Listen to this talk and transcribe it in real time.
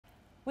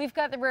We've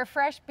got the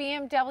refreshed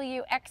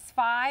BMW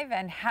X5,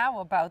 and how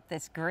about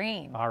this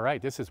green? All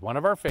right, this is one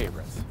of our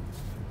favorites.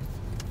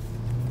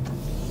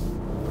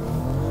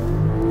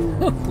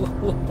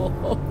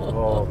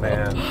 Oh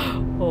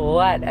man.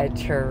 What a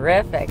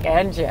terrific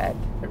engine.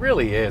 It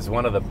really is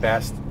one of the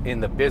best in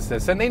the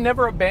business, and they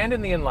never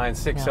abandoned the inline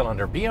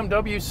six-cylinder.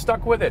 BMW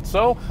stuck with it.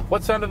 So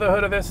what's under the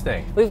hood of this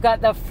thing? We've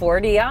got the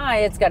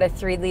 40i. It's got a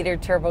 3-liter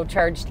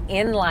turbocharged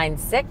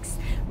inline-six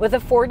with a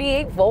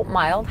 48-volt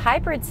mild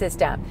hybrid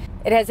system.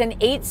 It has an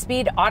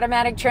 8-speed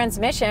automatic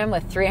transmission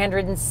with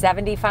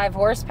 375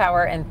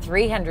 horsepower and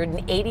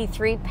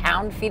 383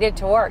 pound-feet of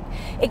torque.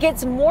 It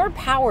gets more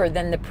power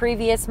than the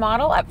previous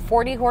model at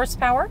 40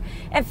 horsepower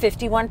and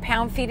 51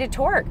 pound-feet of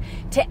torque.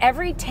 To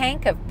every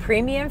tank of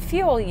premium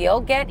fuel,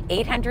 you'll get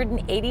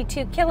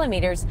 882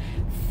 kilometers,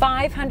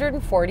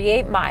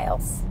 548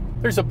 miles.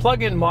 There's a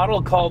plug-in model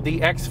called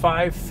the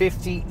X5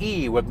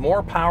 50e with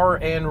more power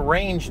and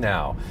range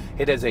now.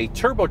 It has a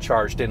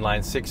turbocharged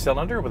inline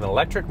six-cylinder with an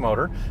electric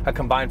motor, a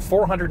combined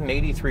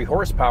 483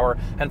 horsepower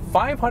and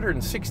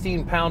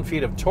 516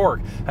 pound-feet of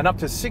torque, and up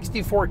to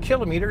 64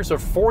 kilometers or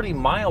 40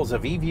 miles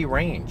of EV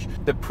range.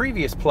 The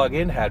previous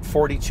plug-in had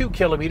 42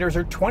 kilometers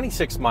or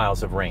 26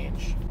 miles of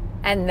range.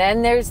 And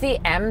then there's the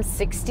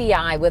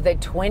M60i with a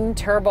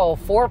twin-turbo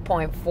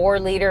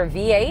 4.4-liter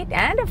V8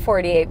 and a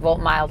 48-volt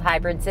mild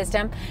hybrid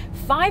system,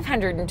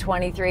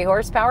 523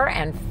 horsepower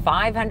and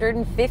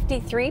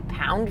 553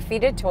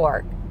 pound-feet of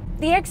torque.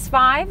 The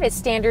X5 is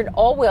standard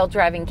all-wheel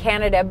drive in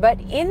Canada, but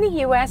in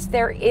the US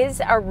there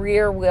is a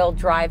rear-wheel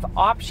drive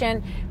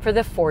option for the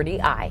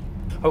 40i.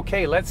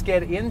 Okay, let's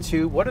get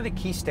into what are the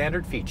key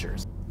standard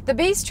features. The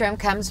base trim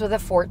comes with a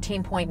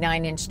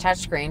 14.9-inch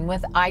touchscreen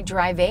with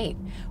iDrive 8,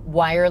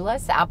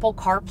 wireless Apple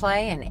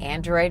Carplay and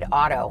Android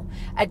Auto,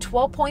 a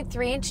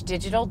 12.3-inch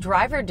digital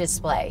driver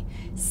display,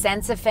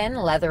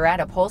 Sensafin leatherette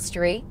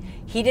upholstery,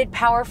 heated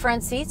power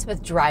front seats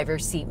with driver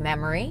seat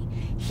memory,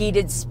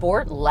 heated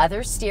sport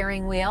leather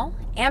steering wheel,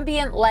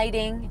 ambient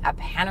lighting, a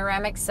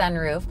panoramic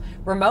sunroof,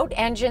 remote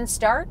engine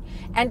start,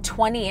 and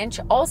 20-inch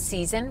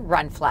all-season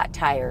run-flat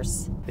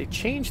tires. They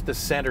changed the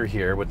center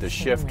here with the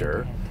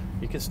shifter.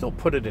 You can still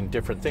put it in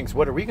different things.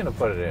 What are we going to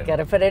put it in? Got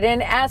to put it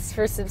in S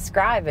for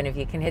subscribe, and if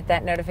you can hit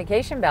that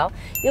notification bell,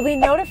 you'll be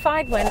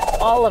notified when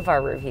all of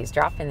our reviews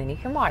drop, and then you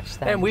can watch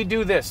them. And we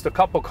do this, the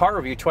couple car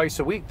review twice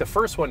a week. The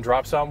first one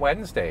drops on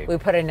Wednesday. We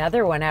put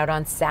another one out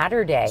on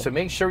Saturday. So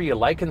make sure you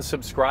like and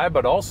subscribe,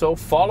 but also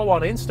follow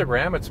on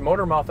Instagram. It's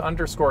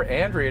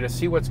Motormouth_Andrea to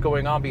see what's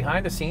going on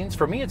behind the scenes.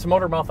 For me, it's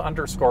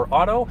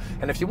Motormouth_Auto.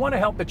 And if you want to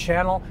help the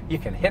channel, you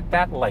can hit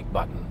that like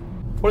button.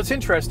 Well, it's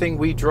interesting,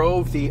 we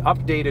drove the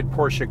updated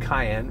Porsche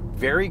Cayenne,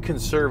 very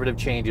conservative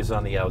changes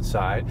on the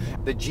outside.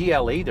 The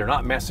GLE, they're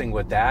not messing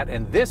with that,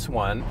 and this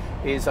one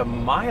is a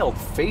mild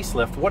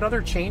facelift. What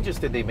other changes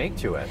did they make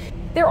to it?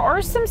 There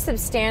are some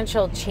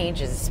substantial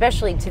changes,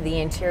 especially to the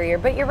interior,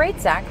 but you're right,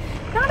 Zach,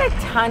 not a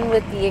ton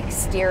with the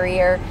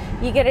exterior.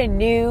 You get a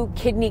new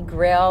kidney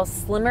grille,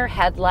 slimmer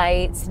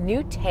headlights,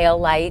 new tail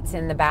lights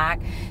in the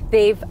back.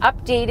 They've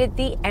updated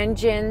the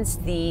engines.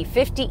 The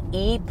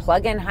 50e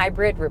plug-in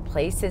hybrid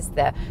replaces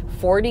the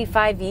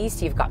 45e,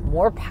 so you've got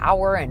more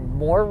power and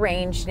more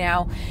range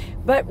now.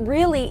 But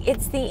really,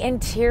 it's the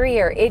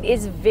interior. It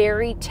is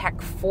very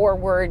tech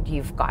forward.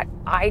 You've got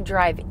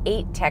iDrive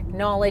 8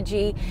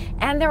 technology,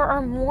 and there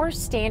are more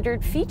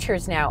standard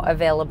features now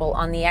available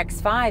on the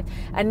X5.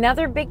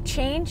 Another big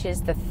change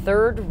is the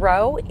third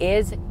row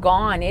is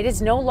gone. It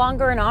is no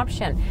longer an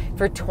option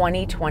for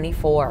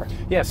 2024.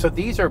 Yeah, so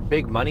these are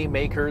big money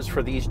makers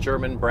for these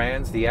German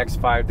brands, the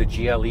X5, the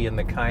GLE, and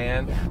the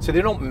Cayenne. Yeah. So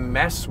they don't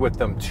mess with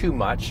them too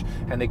much,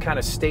 and they kind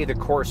of stay the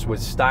course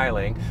with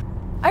styling.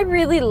 I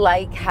really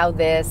like how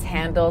this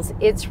handles.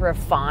 It's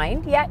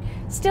refined, yet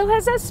still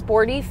has a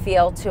sporty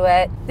feel to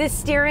it. The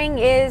steering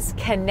is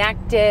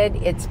connected,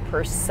 it's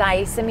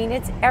precise. I mean,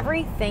 it's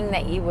everything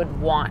that you would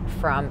want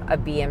from a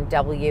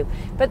BMW.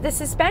 But the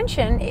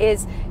suspension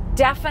is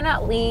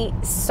definitely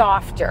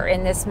softer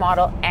in this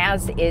model,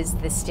 as is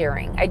the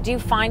steering. I do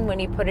find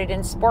when you put it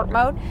in sport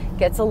mode, it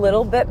gets a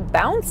little bit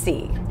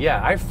bouncy.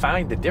 Yeah, I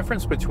find the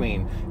difference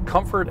between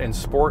comfort and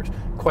sport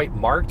quite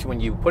marked. When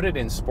you put it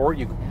in sport,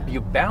 you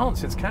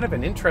bounce. It's kind of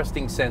an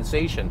interesting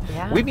sensation.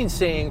 Yeah. We've been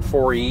saying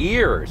for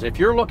years, if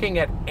you're looking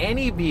at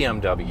any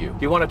BMW,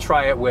 you want to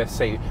try it with,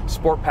 say,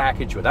 sport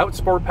package, without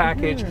sport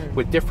package,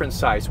 with different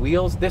size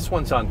wheels. This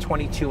one's on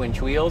 22-inch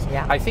wheels.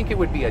 Yeah. I think it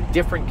would be a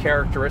different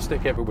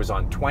characteristic if it was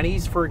on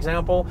 20s, for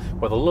example,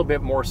 with a little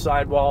bit more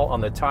sidewall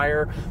on the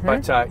tire.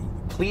 But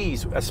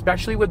please,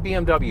 especially with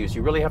BMWs,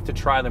 you really have to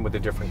try them with a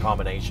different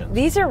combination.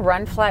 These are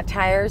run flat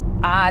tires.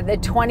 The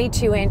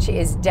 22-inch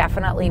is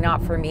definitely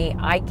not for me.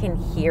 I can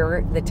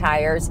hear the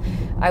tires.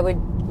 I would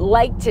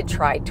like to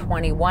try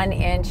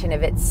 21-inch, and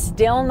if it's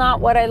still not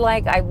what I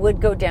like, I would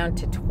go down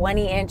to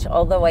 20-inch,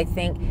 although I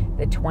think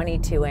the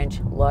 22-inch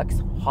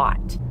looks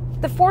hot.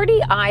 The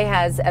 40i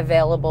has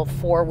available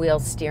four-wheel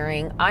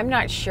steering. I'm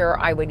not sure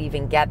I would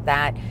even get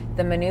that.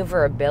 The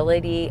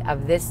maneuverability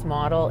of this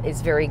model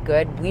is very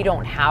good. We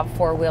don't have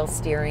four-wheel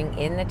steering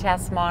in the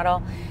test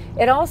model.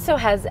 It also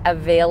has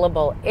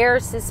available air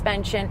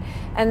suspension,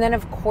 and then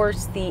of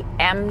course the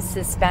M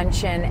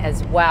suspension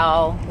as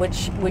well,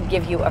 which would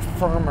give you a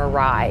firmer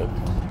ride.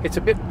 It's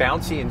a bit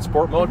bouncy in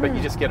sport mode, but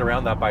you just get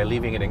around that by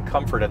leaving it in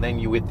comfort, and then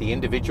you, with the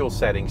individual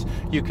settings,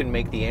 you can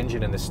make the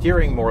engine and the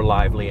steering more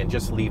lively and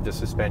just leave the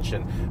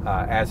suspension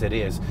as it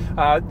is.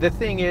 The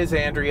thing is,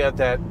 Andrea,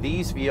 that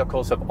these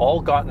vehicles have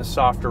all gotten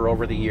softer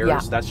over the years.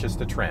 Yeah. That's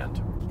just a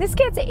trend. This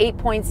gets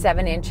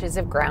 8.7 inches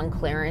of ground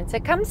clearance.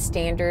 It comes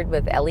standard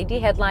with LED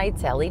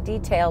headlights,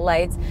 LED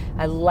taillights.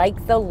 I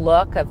like the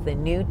look of the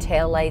new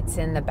taillights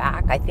in the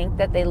back. I think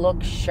that they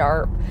look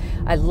sharp.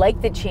 I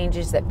like the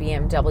changes that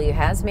BMW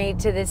has made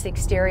to this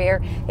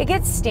exterior. It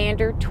gets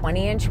standard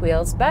 20-inch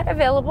wheels, but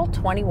available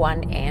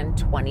 21 and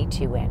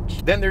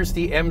 22-inch. Then there's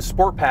the M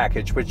Sport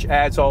package, which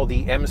adds all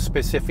the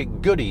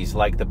M-specific goodies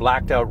like the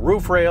blacked out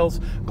roof rails,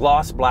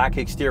 gloss black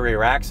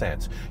exterior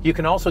accents. You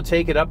can also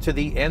take it up to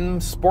the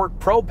M Sport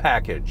Pro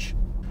package.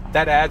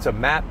 That adds a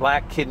matte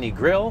black kidney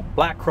grille,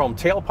 black chrome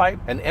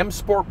tailpipe, and M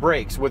Sport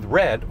brakes with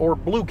red or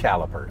blue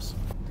calipers.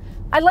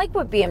 I like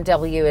what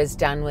BMW has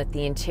done with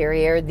the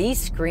interior. These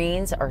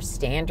screens are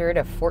standard,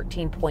 a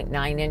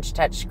 14.9-inch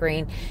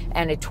touchscreen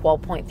and a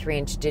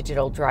 12.3-inch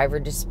digital driver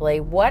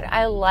display. What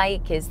I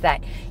like is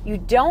that you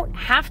don't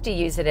have to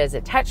use it as a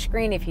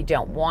touchscreen if you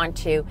don't want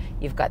to.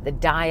 You've got the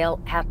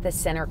dial at the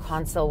center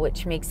console,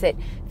 which makes it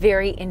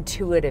very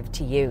intuitive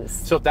to use.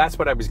 So that's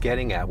what I was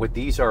getting at. With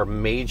these are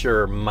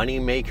major money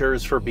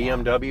makers for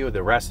BMW.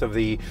 The rest of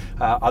the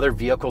other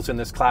vehicles in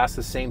this class,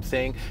 the same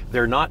thing.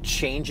 They're not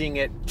changing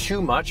it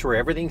too much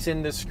where everything's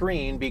in the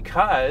screen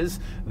because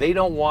they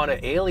don't want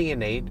to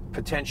alienate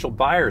potential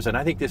buyers. And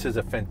I think this is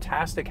a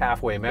fantastic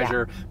halfway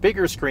measure. Yeah.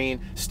 Bigger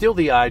screen, still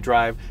the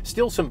iDrive,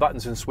 still some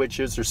buttons and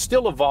switches. There's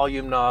still a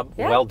volume knob.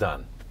 Yeah. Well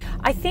done.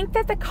 I think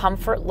that the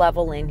comfort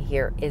level in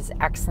here is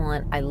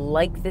excellent. I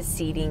like the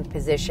seating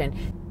position.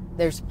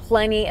 There's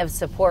plenty of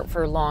support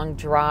for long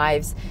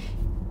drives.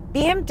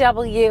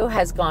 BMW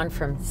has gone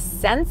from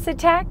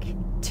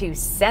Sensitech to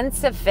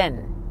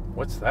Sensafin.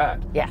 What's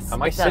that? Yes.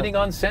 Am I sitting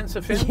on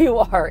Sensafin? You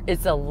are.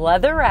 It's a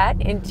leatherette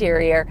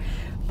interior,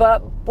 but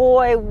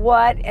boy,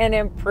 what an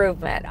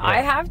improvement. Yeah. I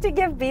have to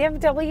give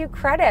BMW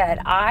credit.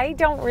 I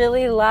don't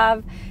really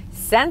love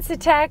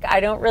Sensitech.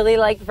 I don't really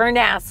like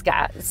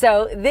Vernasca.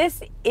 So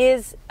this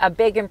is a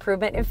big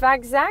improvement. In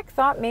fact, Zach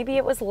thought maybe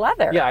it was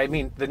leather. Yeah, I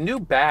mean, the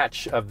new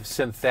batch of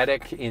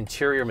synthetic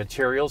interior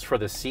materials for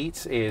the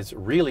seats is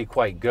really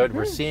quite good.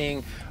 We're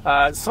seeing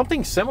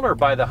something similar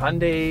by the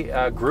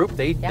Hyundai group.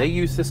 They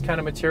use this kind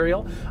of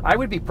material. I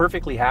would be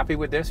perfectly happy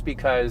with this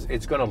because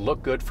it's going to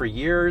look good for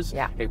years.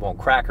 Yeah. It won't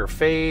crack or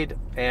fade.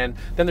 And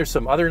then there's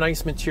some other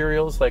nice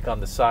materials like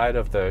on the side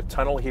of the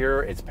tunnel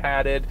here. It's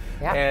padded.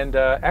 Yeah. And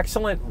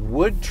excellent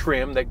wood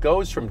trim that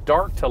goes from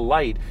dark to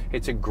light.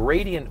 It's a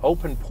gradient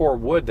open pour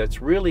wood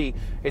that's really,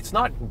 it's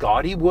not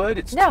gaudy wood,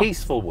 it's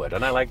tasteful wood,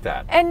 and I like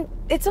that. And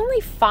it's only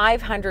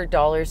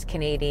 $500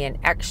 Canadian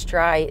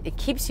extra. It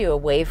keeps you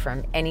away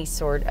from any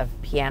sort of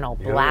piano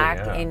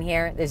black in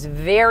here. There's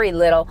very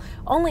little,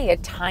 only a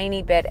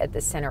tiny bit at the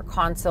center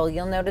console.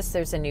 You'll notice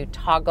there's a new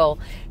toggle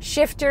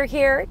shifter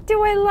here.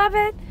 Do I love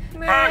it?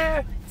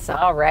 Nah. It's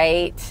all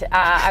right.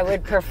 I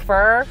would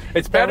prefer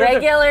the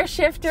regular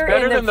shifter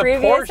in the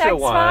previous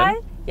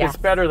X5. Yes.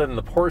 It's better than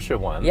the Porsche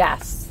one.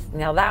 Yes.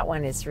 Now that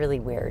one is really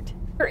weird.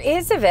 There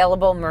is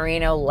available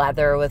merino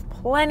leather with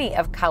plenty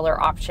of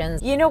color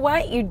options. You know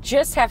what? You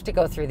just have to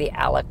go through the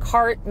a la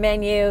carte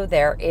menu.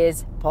 There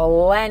is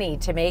plenty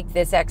to make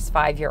this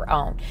X5 your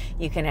own.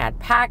 You can add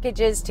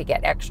packages to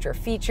get extra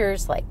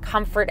features like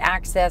comfort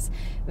access,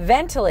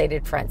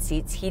 ventilated front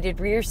seats, heated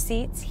rear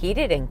seats,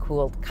 heated and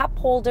cooled cup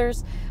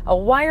holders, a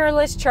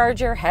wireless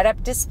charger,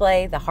 head-up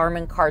display, the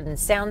Harman Kardon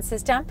sound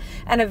system,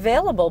 an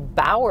available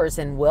Bowers &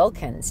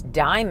 Wilkins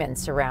diamond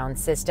surround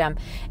system,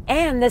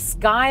 and the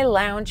Sky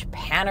Lounge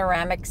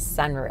panoramic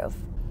sunroof.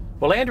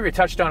 Well, Andrea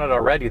touched on it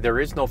already. There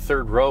is no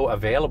third row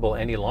available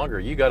any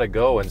longer. You got to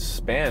go and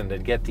spend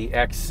and get the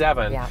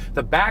X7. Yeah.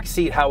 The back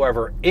seat,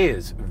 however,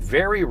 is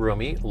very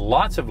roomy,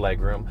 lots of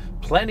legroom,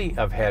 plenty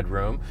of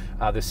headroom.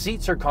 The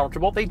seats are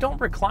comfortable. They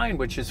don't recline,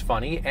 which is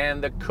funny,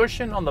 and the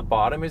cushion on the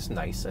bottom is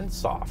nice and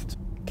soft.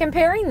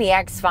 Comparing the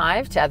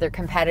X5 to other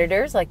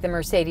competitors like the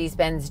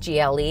Mercedes-Benz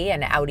GLE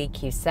and Audi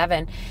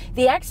Q7,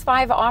 the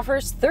X5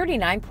 offers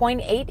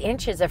 39.8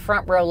 inches of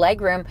front row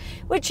legroom,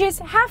 which is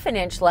half an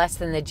inch less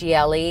than the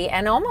GLE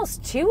and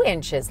almost 2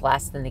 inches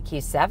less than the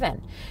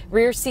Q7.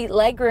 Rear seat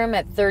legroom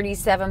at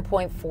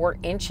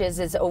 37.4 inches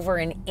is over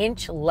an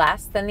inch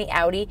less than the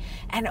Audi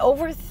and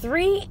over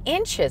 3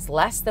 inches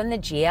less than the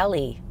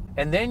GLE.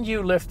 and then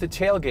you lift the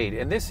tailgate.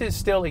 And this is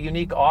still a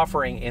unique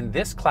offering in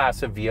this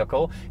class of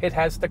vehicle. It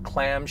has the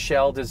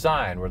clamshell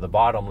design where the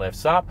bottom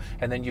lifts up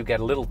and then you get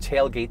a little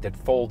tailgate that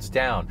folds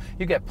down.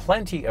 You get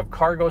plenty of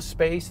cargo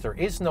space. There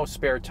is no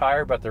spare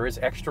tire, but there is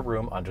extra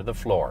room under the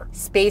floor.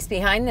 Space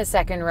behind the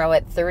second row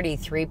at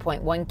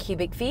 33.1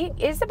 cubic feet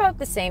is about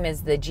the same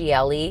as the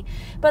GLE,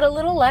 but a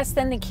little less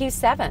than the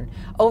Q7.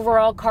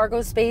 Overall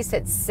cargo space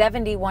at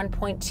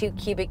 71.2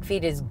 cubic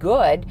feet is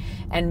good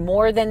and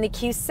more than the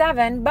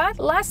Q7, but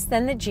less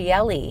than the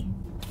GLE.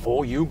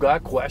 Oh, you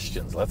got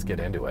questions. Let's get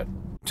into it.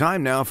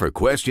 Time now for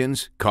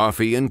questions,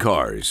 coffee, and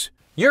cars.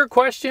 Your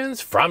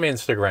questions from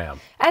Instagram.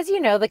 As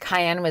you know, the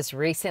Cayenne was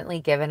recently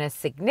given a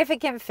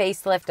significant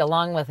facelift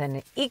along with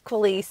an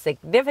equally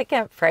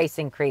significant price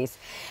increase.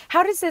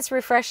 How does this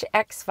refreshed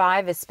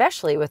X5,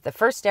 especially with the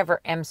first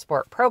ever M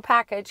Sport Pro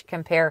package,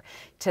 compare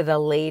to the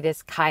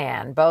latest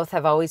Cayenne? Both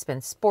have always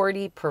been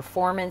sporty,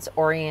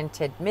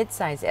 performance-oriented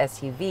midsize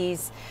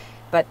SUVs,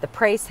 but the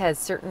price has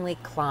certainly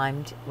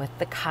climbed with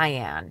the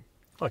Cayenne.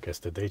 I guess,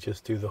 did they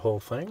just do the whole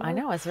thing? I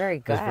know, it's very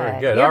good. It's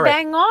very good. You're All right.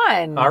 bang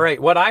on. All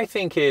right, what I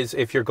think is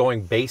if you're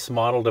going base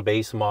model to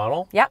base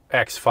model, Yep.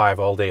 X5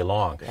 all day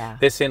long. Yeah.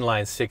 This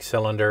inline six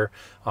cylinder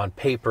on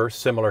paper,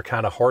 similar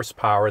kind of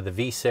horsepower, the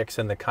V6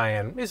 and the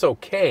Cayenne is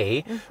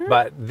okay,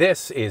 but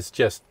this is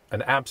just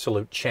an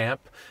absolute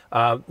champ.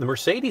 The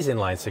Mercedes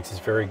inline six is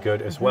very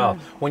good as well.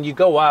 When you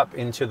go up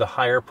into the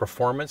higher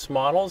performance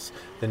models,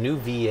 the new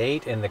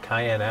V8 and the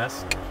Cayenne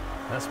S,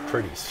 that's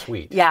pretty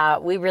sweet. Yeah,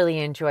 we really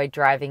enjoyed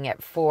driving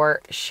it for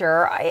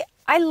sure.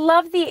 I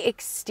love the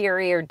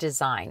exterior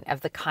design of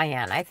the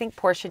Cayenne. I think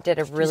Porsche did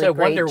a really great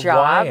wonder job.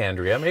 why,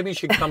 Andrea. Maybe you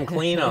should come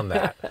clean on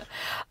that.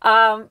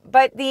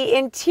 But the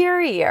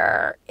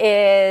interior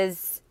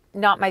is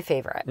not my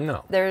favorite.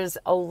 No. There's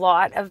a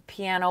lot of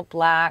piano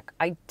black.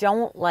 I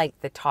don't like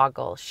the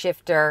toggle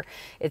shifter.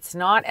 It's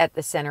not at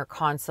the center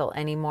console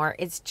anymore.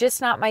 It's just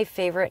not my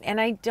favorite,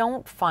 and I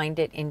don't find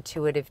it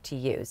intuitive to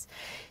use.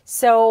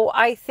 So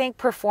I think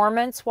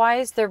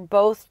performance-wise, they're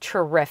both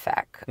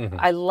terrific.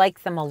 I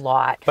like them a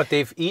lot. But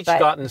they've each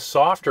gotten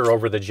softer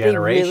over the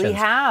generations. They really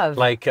have.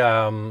 Like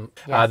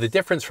the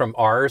difference from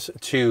ours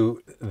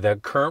to the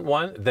current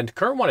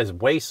one is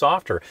way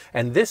softer,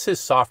 and this is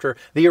softer.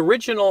 The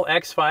original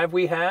X5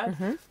 we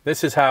had,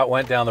 this is how it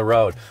went down the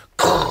road.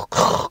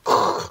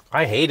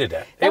 I hated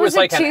it. It was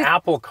like an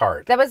apple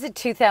cart. That was a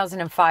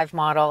 2005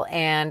 model,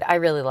 and I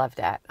really loved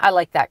it. I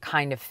like that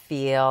kind of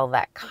feel,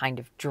 that kind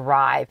of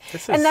drive.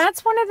 And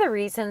that's one of the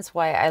reasons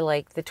why I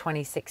like the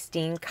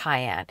 2016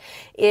 Cayenne,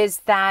 is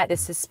that the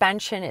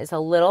suspension is a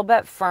little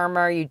bit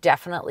firmer. You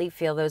definitely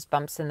feel those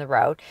bumps in the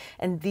road.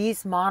 And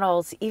these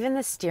models, even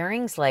the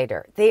steering's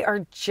lighter. They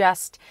are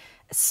just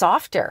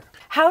softer.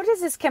 How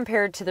does this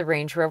compare to the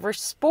Range Rover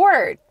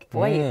Sport?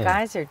 Boy, you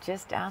guys are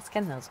just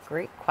asking those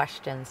great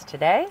questions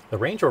today. The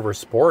Range Rover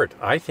Sport,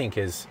 I think,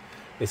 is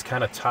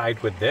kind of tied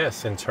with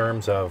this in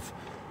terms of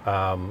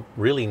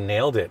really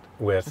nailed it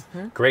with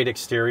great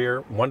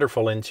exterior,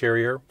 wonderful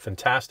interior,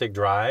 fantastic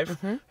drive.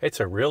 It's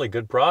a really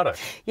good product.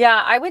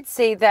 Yeah, I would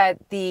say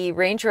that the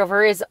Range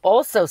Rover is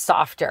also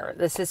softer.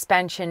 The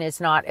suspension is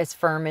not as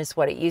firm as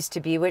what it used to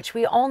be, which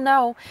we all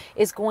know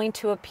is going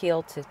to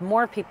appeal to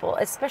more people,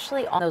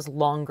 especially on those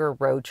longer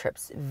road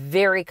trips.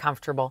 Very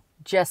comfortable,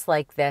 just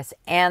like this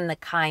and the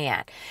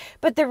Cayenne.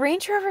 But the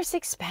Range Rover is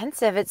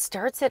expensive. It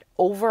starts at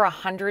over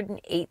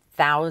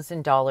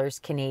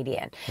 $108,000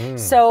 Canadian.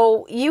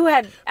 So you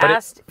had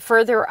asked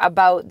further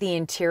about the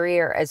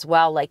interior as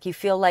well. Like, you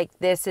feel like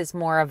this is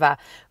more of a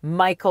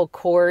Michael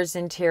Kors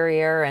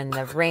interior and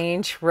the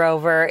Range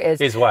Rover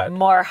is what?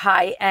 More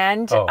high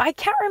end. Oh. I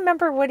can't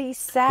remember what he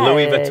said.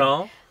 Louis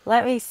Vuitton?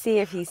 Let me see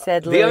if he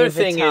said Louis Vuitton. The other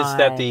thing is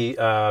that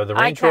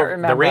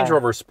the Range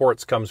Rover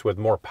Sports comes with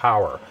more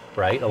power,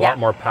 right? A lot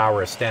more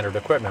power as standard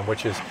equipment,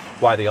 which is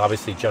why they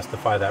obviously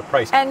justify that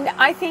price. And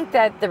I think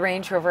that the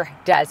Range Rover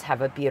does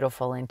have a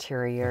beautiful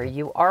interior.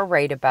 You are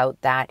right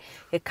about that.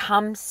 It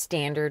comes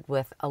standard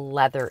with a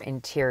leather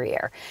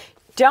interior.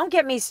 Don't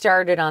get me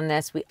started on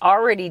this. We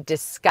already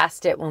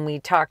discussed it when we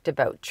talked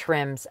about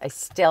trims. I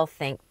still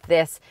think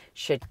this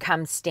should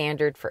come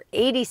standard for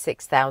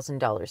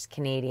 $86,000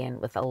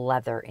 Canadian with a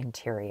leather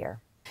interior.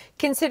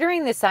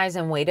 Considering the size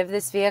and weight of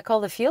this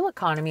vehicle, the fuel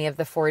economy of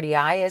the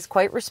 40i is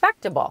quite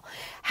respectable.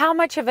 How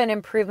much of an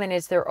improvement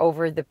is there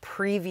over the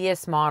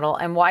previous model,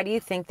 and why do you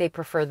think they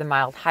prefer the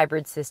mild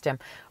hybrid system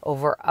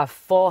over a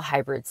full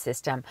hybrid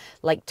system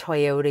like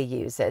Toyota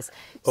uses?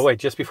 Oh wait,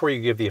 just before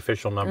you give the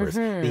official numbers,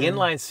 the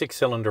inline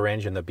six-cylinder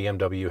engine that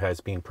BMW has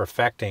been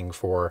perfecting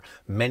for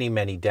many,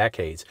 many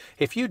decades,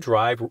 if you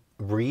drive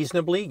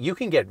reasonably, you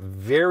can get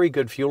very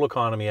good fuel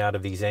economy out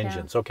of these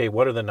engines. Okay,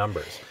 what are the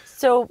numbers?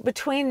 So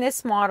between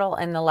this model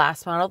and the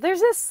last model,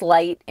 there's a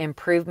slight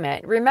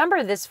improvement.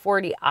 Remember, this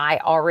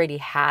 40i already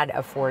had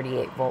a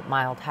 48-volt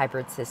mild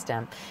hybrid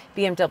system.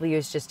 BMW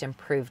has just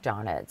improved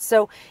on it.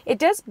 So it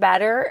does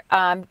better.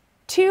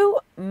 2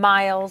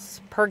 miles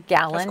per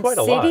gallon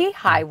city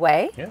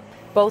highway. Yeah.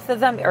 Both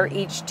of them are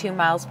each 2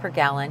 miles per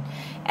gallon.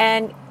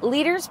 And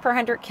liters per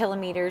 100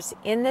 kilometers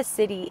in the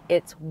city,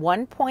 it's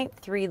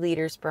 1.3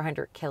 liters per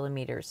 100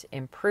 kilometers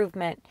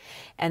improvement,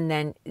 and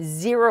then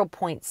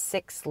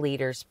 0.6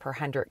 liters per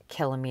 100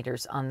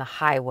 kilometers on the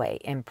highway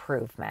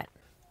improvement.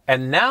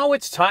 And now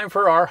it's time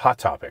for our hot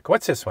topic.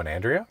 What's this one,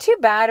 Andrea? Too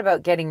bad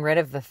about getting rid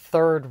of the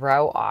third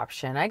row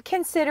option. I'd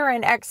consider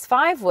an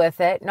X5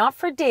 with it, not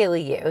for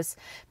daily use,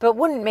 but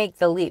wouldn't make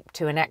the leap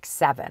to an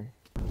X7.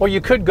 Well,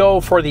 you could go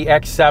for the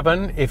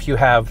X7 if you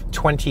have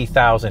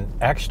 20,000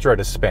 extra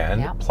to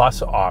spend, Yep.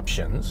 plus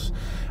options.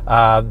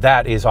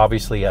 That is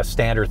obviously a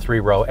standard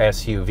 3-row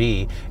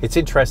SUV. It's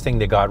interesting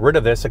they got rid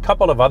of this. A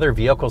couple of other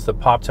vehicles that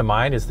pop to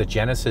mind is the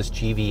Genesis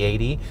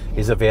GV80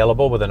 is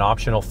available with an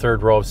optional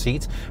third row of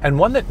seats. And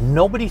one that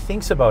nobody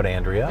thinks about,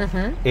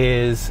 Andrea,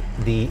 is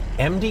the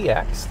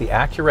MDX, the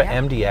Acura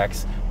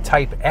MDX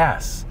Type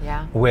S,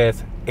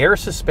 with air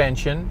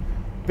suspension,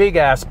 big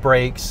ass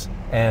brakes,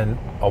 and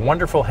a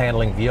wonderful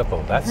handling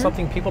vehicle. That's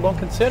something people don't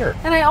consider.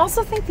 And I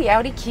also think the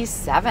Audi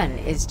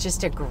Q7 is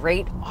just a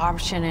great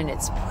option, and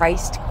it's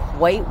priced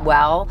quite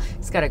well.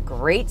 It's got a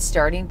great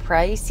starting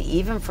price,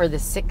 even for the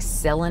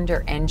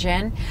 6-cylinder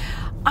engine.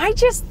 I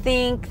just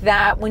think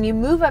that when you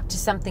move up to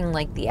something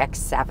like the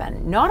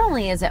X7, not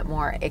only is it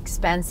more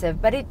expensive,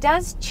 but it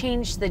does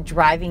change the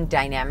driving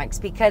dynamics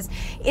because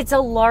it's a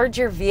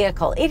larger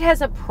vehicle. It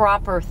has a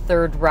proper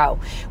third row.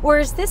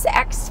 Whereas this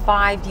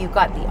X5, you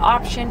got the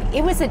option.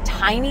 It was a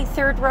tiny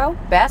third row,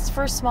 best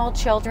for small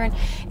children,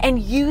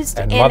 and used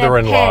in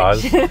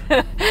mother-in-laws. a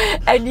pinch.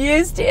 And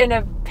used in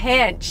a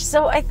pinch.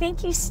 So I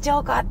think you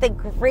still got the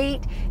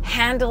great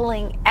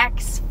handling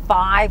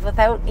X5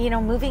 without,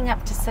 moving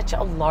up to such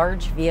a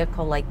large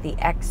vehicle like the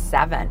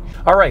X7.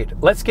 All right,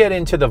 let's get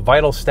into the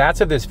vital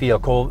stats of this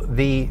vehicle.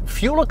 The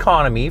fuel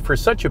economy for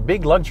such a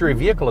big luxury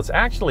vehicle is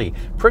actually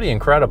pretty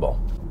incredible.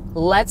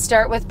 Let's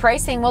start with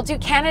pricing. We'll do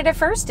Canada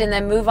first and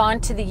then move on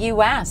to the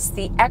US.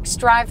 The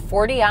xDrive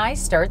 40i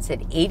starts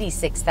at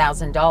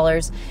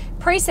 $86,000.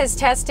 Price is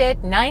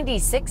tested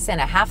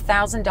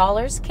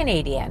 $96,500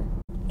 Canadian.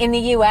 In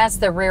the US,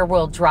 the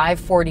rear-wheel drive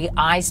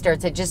 40i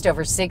starts at just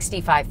over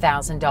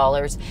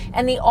 $65,000,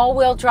 and the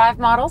all-wheel drive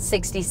model,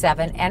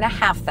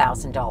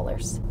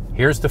 $67,500.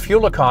 Here's the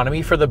fuel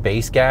economy for the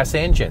base gas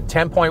engine.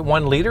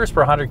 10.1 liters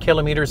per 100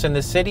 kilometers in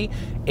the city,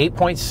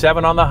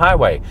 8.7 on the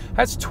highway.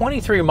 That's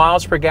 23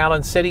 miles per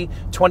gallon city,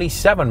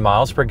 27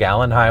 miles per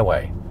gallon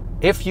highway.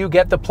 If you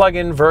get the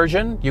plug-in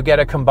version, you get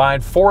a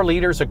combined 4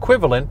 liters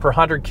equivalent per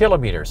 100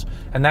 kilometers,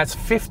 and that's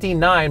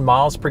 59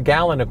 miles per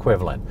gallon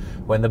equivalent.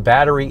 When the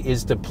battery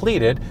is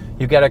depleted,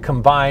 you get a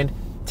combined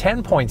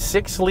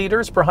 10.6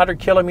 liters per 100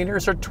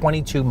 kilometers or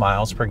 22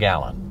 miles per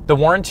gallon. The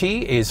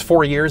warranty is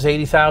 4 years,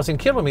 80,000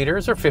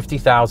 kilometers or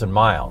 50,000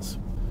 miles.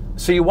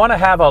 So you want to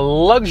have a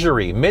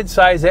luxury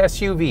mid-size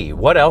SUV.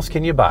 What else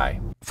can you buy?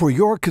 For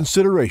your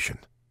consideration,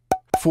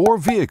 4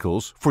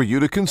 vehicles for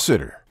you to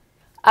consider.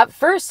 Up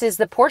first is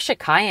the Porsche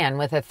Cayenne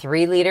with a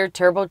 3-liter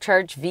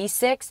turbocharged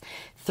V6,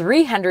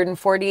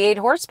 348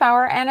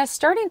 horsepower, and a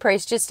starting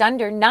price just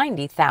under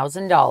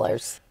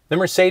 $90,000. The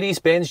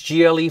Mercedes-Benz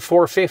GLE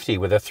 450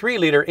 with a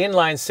 3-liter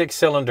inline-six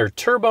cylinder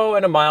turbo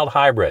and a mild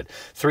hybrid,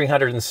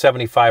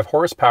 375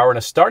 horsepower and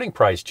a starting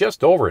price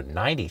just over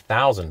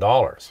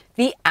 $90,000.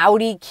 The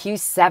Audi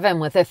Q7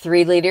 with a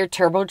 3-liter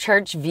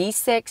turbocharged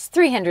V6,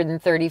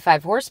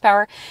 335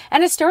 horsepower,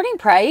 and a starting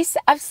price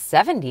of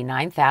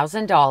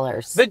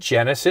 $79,000. The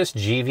Genesis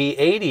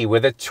GV80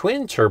 with a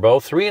twin-turbo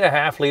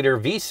 3.5-liter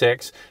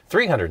V6,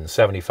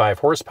 375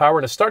 horsepower,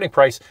 and a starting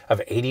price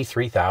of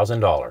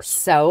 $83,000.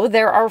 So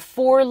there are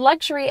 4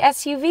 luxury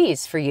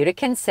SUVs for you to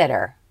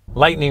consider.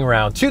 Lightning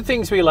round. 2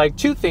 things we like,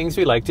 2 things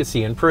we like to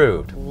see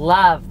improved.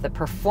 Love the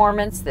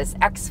performance this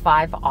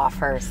X5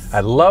 offers.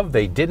 I love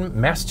they didn't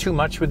mess too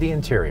much with the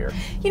interior.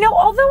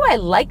 Although I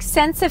like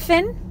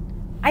Sensafin,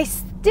 I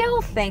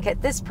still think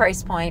at this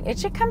price point it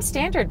should come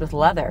standard with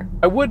leather.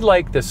 I would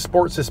like the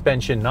sport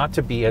suspension not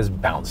to be as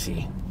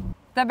bouncy.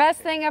 The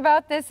best thing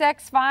about this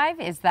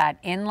X5 is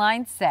that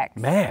inline-six.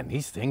 Man,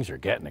 these things are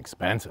getting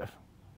expensive.